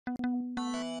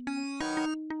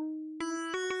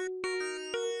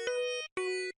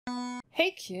Hey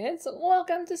kids,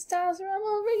 welcome to Stylus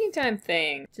Rumble Rigging Time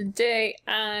thing. Today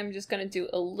I'm just going to do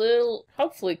a little,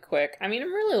 hopefully quick, I'm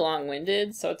really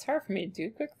long-winded, so it's hard for me to do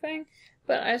a quick thing,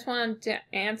 but I just wanted to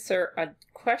answer a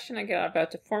question I get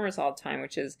about deformers all the time,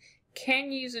 which is,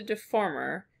 can you use a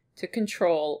deformer to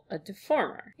control a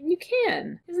deformer? And you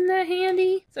can. Isn't that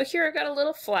handy? So here I've got a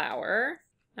little flower.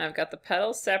 I've got the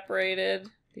petals separated.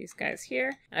 These guys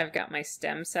here. I've got my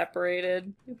stem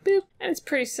separated. Boop, boop. And it's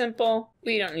pretty simple.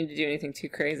 We don't need to do anything too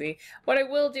crazy. What I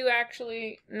will do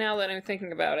actually, now that I'm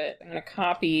thinking about it, I'm going to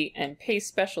copy and paste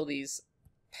special these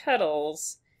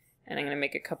petals, and I'm going to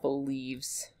make a couple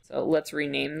leaves. So let's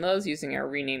rename those using our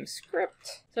rename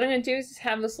script. So what I'm going to do is just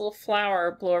have this little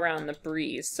flower blow around the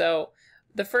breeze. So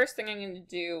the first thing I'm going to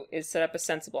do is set up a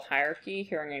sensible hierarchy.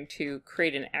 Here I'm going to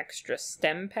create an extra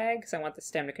stem peg because I want the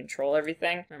stem to control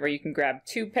everything. Remember, you can grab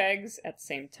two pegs at the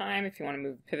same time if you want to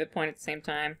move the pivot point at the same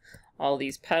time. All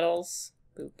these petals,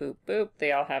 boop, boop, boop,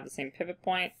 they all have the same pivot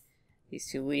point.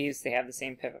 These two leaves, they have the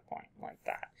same pivot point, like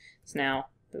that. So now,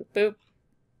 boop, boop,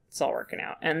 it's all working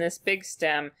out. And this big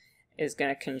stem is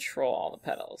going to control all the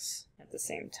petals at the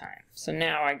same time. So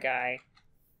now our guy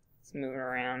is moving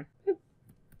around. Boop.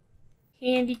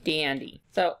 Handy dandy.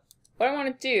 So what I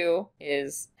want to do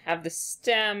is have the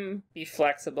stem be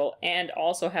flexible and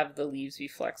also have the leaves be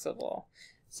flexible.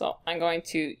 So I'm going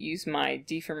to use my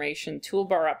deformation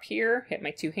toolbar up here, hit my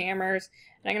two hammers,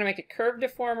 and I'm going to make a curve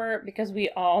deformer because we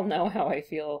all know how I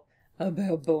feel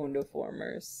about bone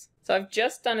deformers. So I've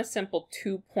just done a simple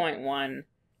 2.1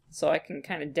 so I can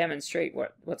kind of demonstrate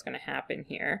what's going to happen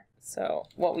here. So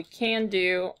what we can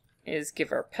do is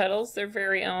give our petals their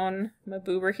very own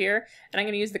maboober here. And I'm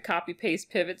going to use the copy paste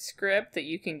pivot script that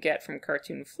you can get from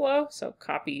Cartoon Flow. So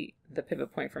copy the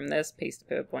pivot point from this, paste the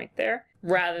pivot point there,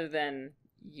 rather than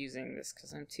using this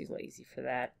because I'm too lazy for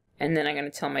that. And then I'm going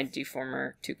to tell my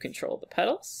deformer to control the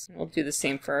petals. And we'll do the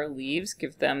same for our leaves,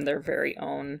 give them their very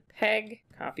own peg,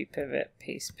 copy pivot,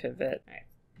 paste pivot. All right.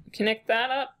 Connect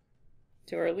that up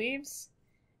to our leaves.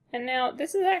 And now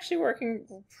this is actually working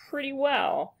pretty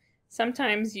well.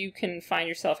 Sometimes you can find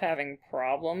yourself having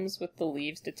problems with the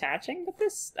leaves detaching, but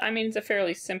this, it's a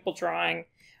fairly simple drawing.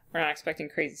 We're not expecting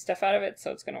crazy stuff out of it,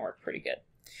 so it's going to work pretty good.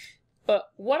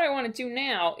 But what I want to do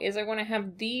now is I want to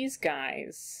have these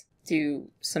guys do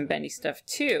some bendy stuff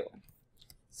too.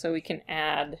 So we can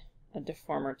add a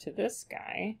deformer to this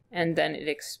guy, and then it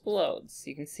explodes.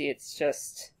 You can see it's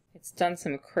done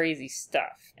some crazy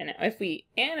stuff. And if we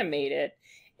animate it,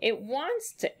 it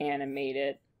wants to animate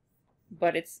it,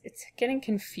 but it's getting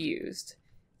confused.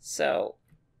 So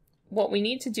what we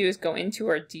need to do is go into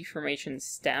our deformation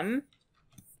stem.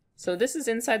 So this is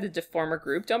inside the deformer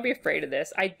group. Don't be afraid of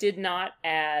this. I did not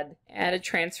add a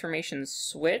transformation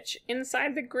switch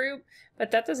inside the group,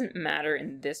 but that doesn't matter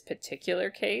in this particular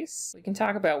case. We can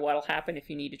talk about what'll happen if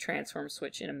you need a transform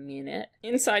switch in a minute.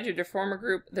 Inside your deformer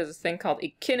group, there's a thing called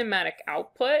a kinematic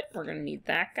output. We're going to need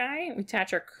that guy. We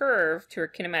attach our curve to our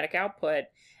kinematic output,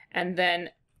 and then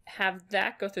have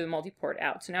that go through the multi-port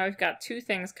out. So now we've got two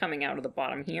things coming out of the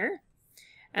bottom here.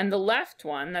 And the left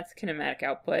one, that's the kinematic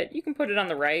output, you can put it on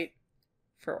the right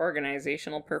for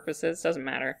organizational purposes, doesn't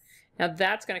matter. Now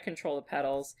that's going to control the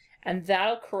petals, and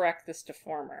that'll correct this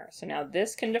deformer. So now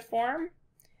this can deform,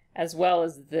 as well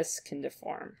as this can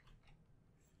deform.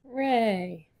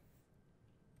 Hooray!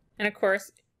 And of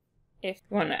course, if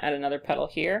you want to add another petal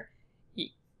here,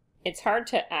 it's hard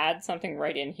to add something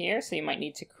right in here, so you might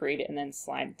need to create it and then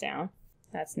slide it down.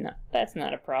 That's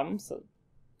not a problem. So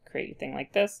create a thing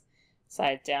like this,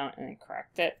 slide it down, and then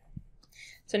correct it.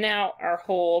 So now our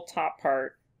whole top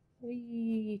part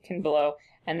we can blow,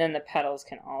 and then the petals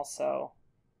can also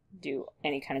do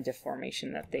any kind of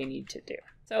deformation that they need to do.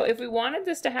 So if we wanted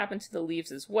this to happen to the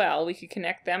leaves as well, we could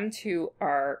connect them to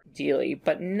our dealy,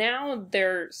 but now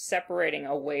they're separating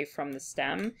away from the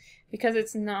stem because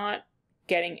it's not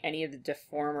getting any of the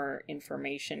deformer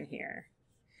information here.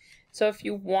 So if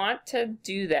you want to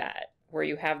do that, where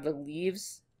you have the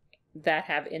leaves that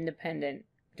have independent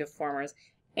deformers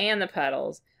and the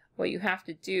petals, what you have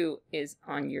to do is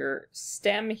on your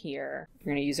stem here,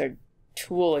 you're going to use our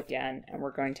tool again, and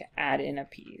we're going to add in a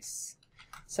piece.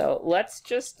 So let's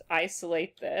just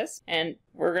isolate this, and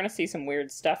we're going to see some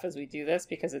weird stuff as we do this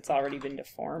because it's already been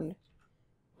deformed.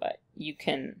 But you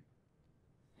can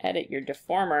edit your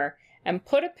deformer and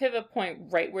put a pivot point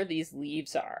right where these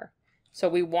leaves are. So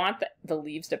we want the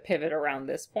leaves to pivot around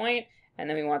this point, and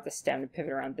then we want the stem to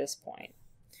pivot around this point.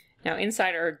 Now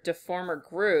inside our deformer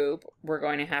group, we're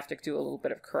going to have to do a little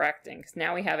bit of correcting, because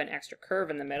now we have an extra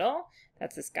curve in the middle.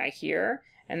 That's this guy here.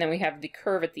 And then we have the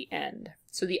curve at the end.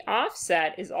 So the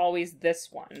offset is always this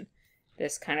one,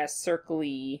 this kind of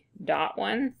circly dot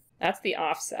one. That's the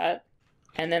offset.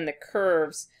 And then the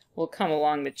curves will come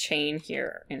along the chain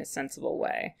here in a sensible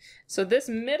way. So this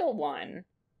middle one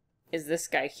is this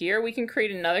guy here. We can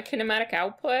create another kinematic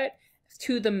output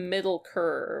to the middle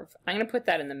curve. I'm going to put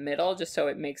that in the middle just so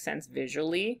it makes sense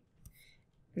visually.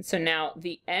 And so now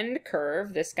the end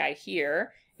curve, this guy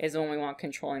here, is the one we want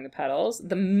controlling the petals.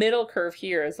 The middle curve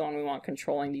here is the one we want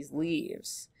controlling these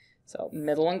leaves. So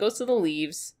middle one goes to the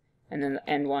leaves, and then the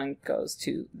end one goes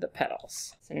to the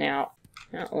petals. So now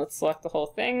let's select the whole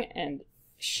thing and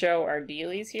show our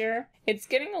dealies here. It's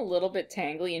getting a little bit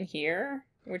tangly in here,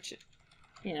 which,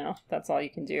 you know, that's all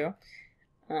you can do.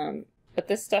 But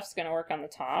this stuff's going to work on the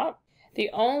top.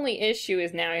 The only issue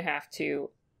is now you have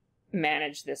to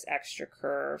manage this extra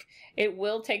curve. It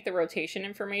will take the rotation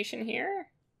information here.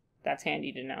 That's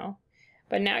handy to know.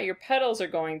 But now your petals are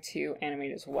going to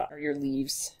animate as well, or your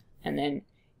leaves. And then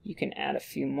you can add a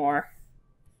few more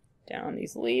down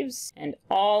these leaves. And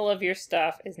all of your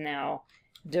stuff is now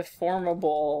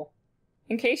deformable.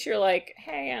 In case you're like,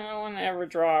 hey, I don't want to ever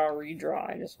draw or redraw,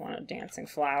 I just want a dancing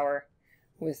flower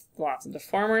with lots of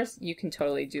deformers, you can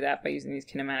totally do that by using these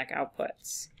kinematic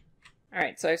outputs.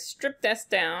 Alright, so I've stripped this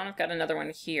down. I've got another one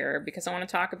here because I want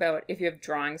to talk about if you have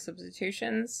drawing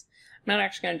substitutions. I'm not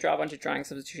actually going to draw a bunch of drawing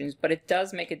substitutions, but it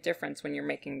does make a difference when you're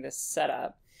making this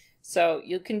setup. So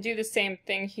you can do the same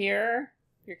thing here.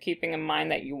 You're keeping in mind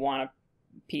that you want a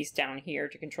piece down here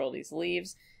to control these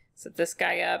leaves. Set this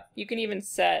guy up. You can even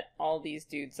set all these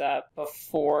dudes up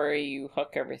before you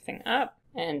hook everything up.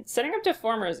 And setting up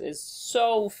deformers is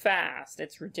so fast,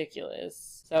 it's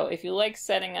ridiculous. So if you like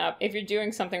setting up, if you're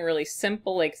doing something really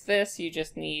simple like this, you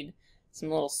just need some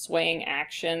little swaying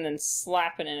action, then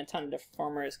slapping in a ton of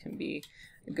deformers can be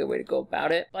a good way to go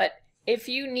about it. But if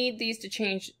you need these to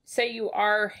change, say you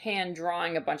are hand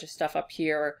drawing a bunch of stuff up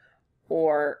here,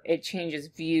 or it changes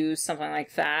views, something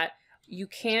like that, you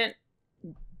can't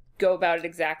go about it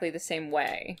exactly the same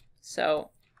way.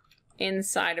 So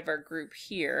inside of our group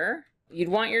here, you'd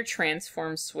want your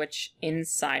transform switch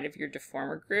inside of your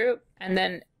deformer group, and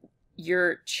then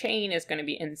your chain is going to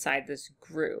be inside this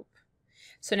group.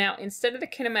 So now instead of the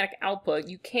kinematic output,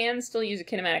 you can still use a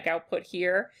kinematic output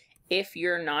here if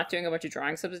you're not doing a bunch of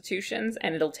drawing substitutions,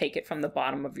 and it'll take it from the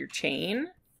bottom of your chain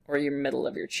or your middle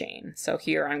of your chain. So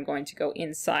here I'm going to go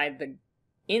inside of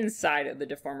the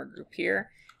deformer group here.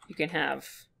 You can have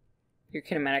your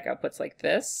kinematic outputs like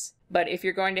this, but if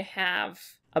you're going to have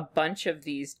a bunch of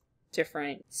these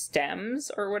different stems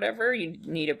or whatever, you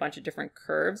need a bunch of different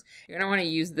curves, you're going to want to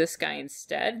use this guy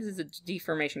instead. This is a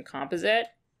deformation composite.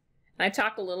 And I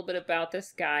talk a little bit about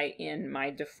this guy in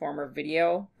my deformer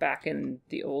video back in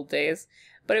the old days,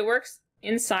 but it works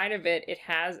inside of it. It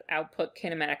has output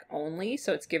kinematic only,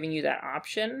 so it's giving you that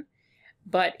option.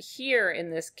 But here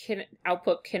in this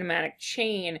output kinematic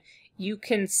chain, you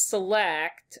can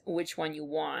select which one you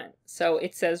want. So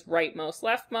it says rightmost,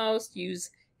 leftmost, use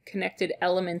connected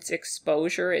elements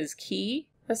exposure is key.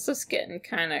 That's just getting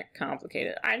kind of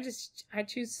complicated. I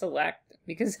choose select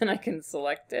because then I can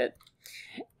select it,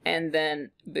 and then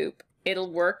boop.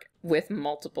 It'll work with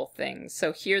multiple things.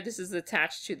 So here this is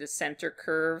attached to the center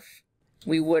curve.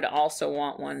 We would also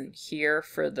want one here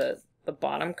for the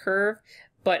bottom curve,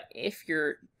 but if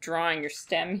you're drawing your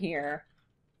stem here,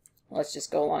 let's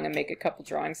just go along and make a couple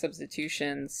drawing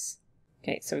substitutions.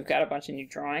 Okay, so we've got a bunch of new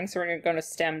drawings. So we're going to go to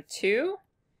stem 2.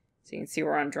 So you can see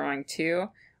we're on drawing 2.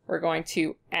 We're going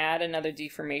to add another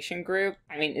deformation group.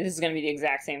 I mean, this is going to be the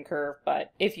exact same curve,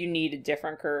 but if you needed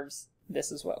different curves,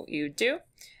 this is what you would do.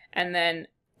 And then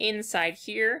inside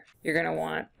here, you're going to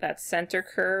want that center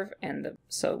curve, and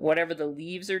so whatever the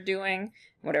leaves are doing,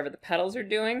 whatever the petals are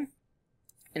doing,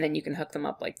 and then you can hook them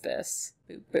up like this.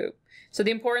 Boop, boop. So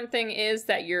the important thing is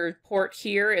that your port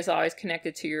here is always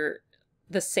connected to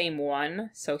the same one.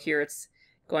 So here it's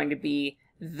going to be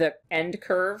the end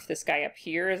curve. This guy up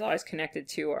here is always connected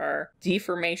to our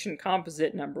deformation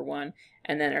composite number 1,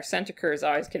 and then our center curve is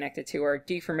always connected to our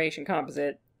deformation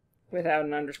composite without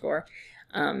an underscore.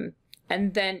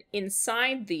 And then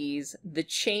inside these, the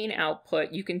chain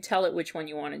output, you can tell it which one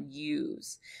you want to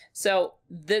use. So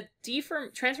the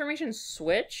transformation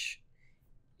switch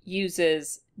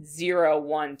uses 0,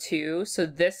 1, 2. So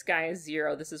this guy is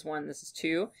 0, this is 1, this is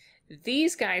 2.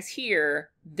 These guys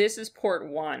here, this is port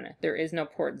 1. There is no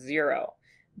port 0.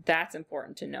 That's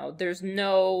important to know. There's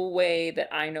no way that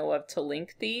I know of to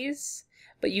link these,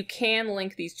 but you can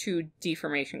link these two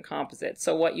deformation composites.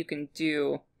 So what you can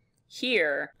do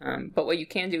here, but what you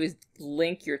can do is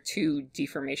link your two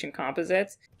deformation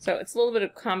composites. So it's a little bit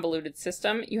of a convoluted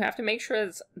system. You have to make sure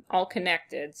it's all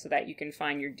connected so that you can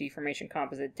find your deformation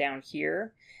composite down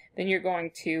here. Then you're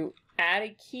going to add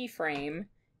a keyframe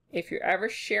if you're ever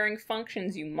sharing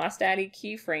functions, you must add a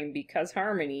keyframe because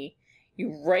Harmony.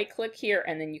 You right click here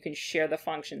and then you can share the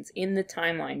functions in the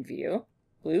timeline view.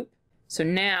 Bloop. So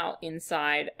now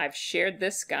inside, I've shared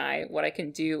this guy. What I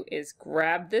can do is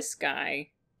grab this guy,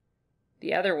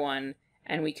 the other one,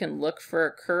 and we can look for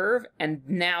a curve. And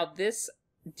now this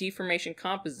Deformation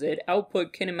Composite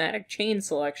output kinematic chain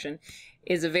selection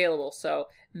is available. So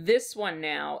this one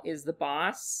now is the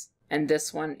boss, and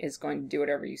this one is going to do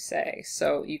whatever you say.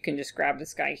 So you can just grab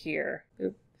this guy here.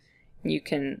 Boop. You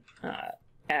can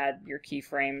add your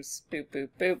keyframes, boop, boop,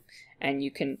 boop, and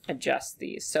you can adjust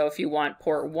these. So if you want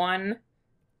port 1,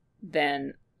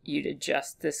 then you'd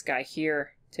adjust this guy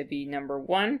here to be number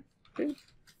 1, boop,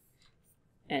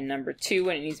 and number 2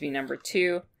 when it needs to be number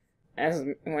 2, as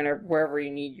wherever you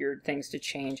need your things to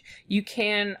change. You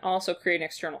can also create an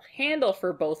external handle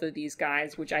for both of these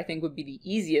guys, which I think would be the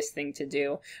easiest thing to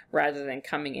do, rather than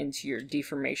coming into your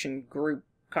deformation group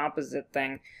composite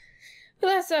thing. But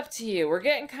that's up to you. We're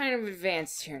getting kind of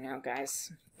advanced here now,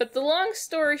 guys. But the long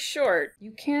story short,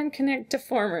 you can connect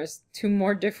deformers to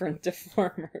more different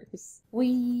deformers.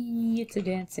 Wee, it's a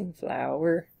dancing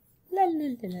flower. La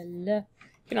la la la la.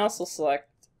 You can also select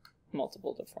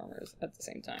multiple deformers at the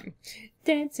same time.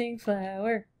 Dancing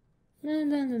flower. La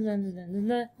la la la la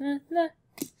la la la.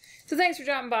 So thanks for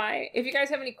dropping by. If you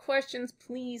guys have any questions,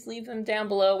 please leave them down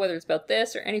below, whether it's about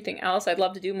this or anything else. I'd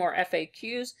love to do more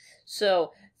FAQs.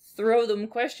 So throw them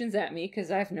questions at me,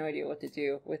 because I have no idea what to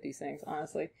do with these things,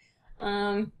 honestly.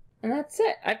 And that's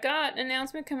it. I've got an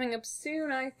announcement coming up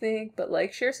soon, I think. But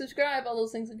like, share, subscribe, all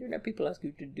those things that people ask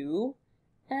you to do.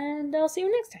 And I'll see you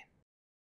next time.